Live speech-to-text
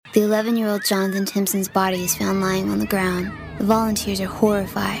The 11-year-old Jonathan Timpson's body is found lying on the ground. The volunteers are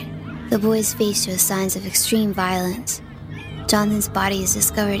horrified. The boy's face shows signs of extreme violence. Jonathan's body is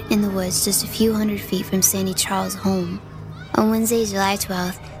discovered in the woods just a few hundred feet from Sandy Charles' home. On Wednesday, July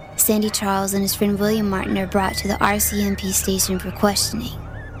 12th, Sandy Charles and his friend William Martin are brought to the RCMP station for questioning.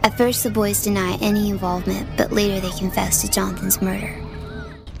 At first, the boys deny any involvement, but later they confess to Jonathan's murder.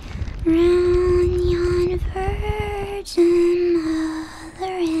 Run, yon virgin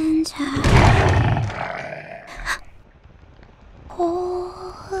mother and child,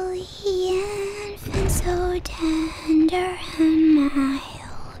 holy infant, so tender and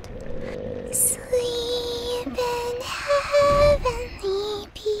mild, sleep in heavenly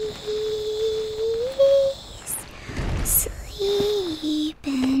peace, sleep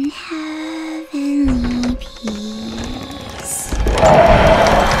in heavenly peace.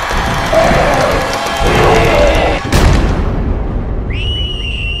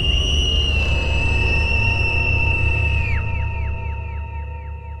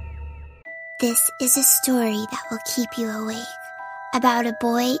 This is a story that will keep you awake, about a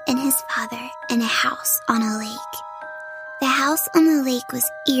boy and his father in a house on a lake. The house on the lake was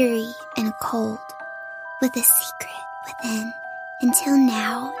eerie and cold, with a secret within, until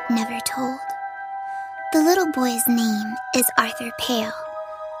now never told. The little boy's name is Arthur Pale,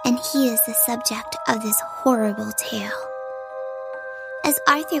 and he is the subject of this horrible tale. As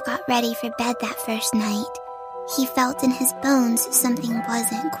Arthur got ready for bed that first night, he felt in his bones something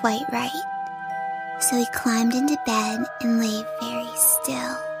wasn't quite right. So he climbed into bed and lay very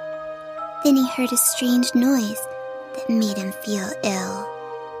still. Then he heard a strange noise that made him feel ill.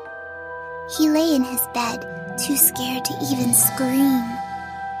 He lay in his bed, too scared to even scream,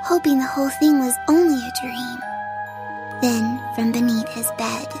 hoping the whole thing was only a dream. Then, from beneath his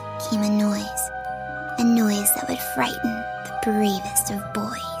bed came a noise that would frighten the bravest of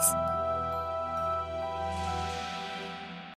boys.